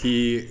 but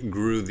he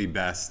grew the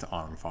best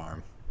arm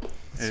farm.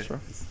 That's true.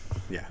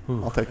 Yeah.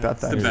 I'll take that.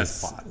 the Then.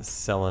 best plot.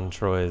 Selling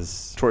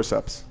Troy's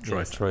Triceps.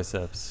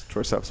 triceps.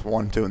 Triceps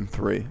 1, 2, and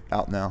 3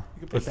 out now.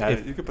 You could put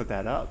If- you could put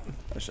that up.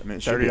 I mean,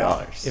 it should be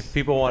out. $30. If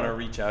people want to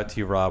reach out to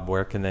you, Rob,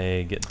 where can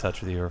they get in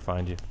touch with you or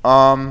find you?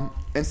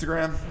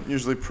 Instagram,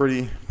 usually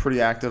pretty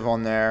active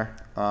on there.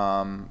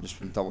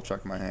 Just double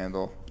check my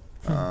handle.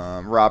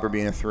 Rob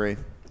Urbina 3.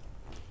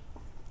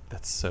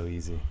 That's so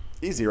easy.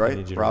 Easy, I right?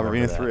 need you to Rob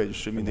remember Urbina that. 3. Just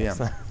shoot me a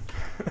DM.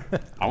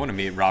 I want to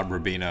meet Rob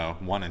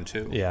Rubino 1 and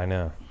 2. Yeah, I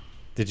know.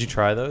 Did you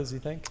try those, you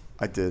think?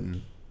 I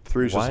did.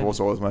 3 Why? was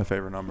always my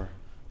favorite number.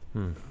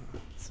 Hmm.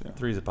 So,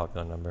 3 is a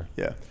popular number.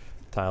 yeah.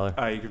 Tyler?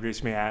 You can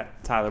reach me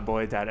at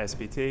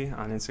tylerboyd.sbt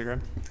on Instagram.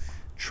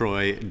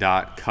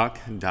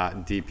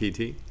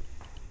 Troy.cuck.dpt.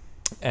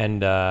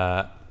 And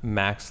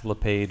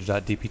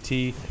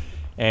maxlepage.dpt.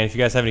 And if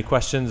you guys have any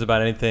questions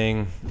about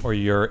anything or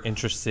you're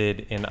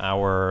interested in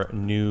our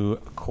new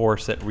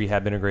course at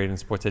Rehab Integrated in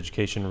Sports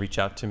Education, reach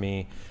out to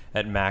me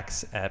at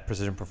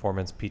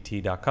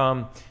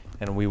max@precisionperformancept.com,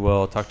 and we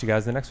will talk to you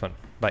guys in the next one.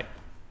 Bye.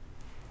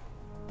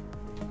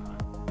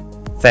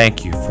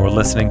 Thank you for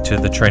listening to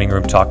the Training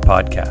Room Talk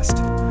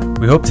podcast.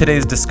 We hope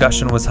today's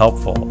discussion was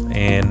helpful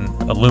in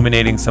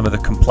illuminating some of the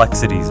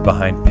complexities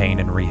behind pain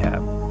and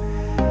rehab.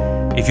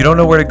 If you don't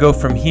know where to go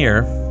from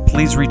here,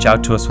 please reach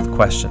out to us with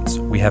questions.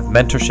 We have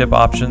mentorship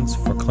options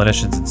for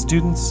clinicians and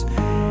students,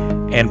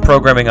 and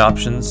programming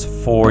options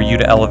for you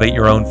to elevate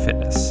your own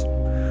fitness.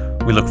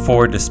 We look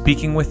forward to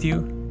speaking with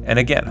you, and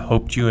again,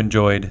 hope you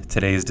enjoyed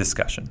today's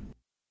discussion.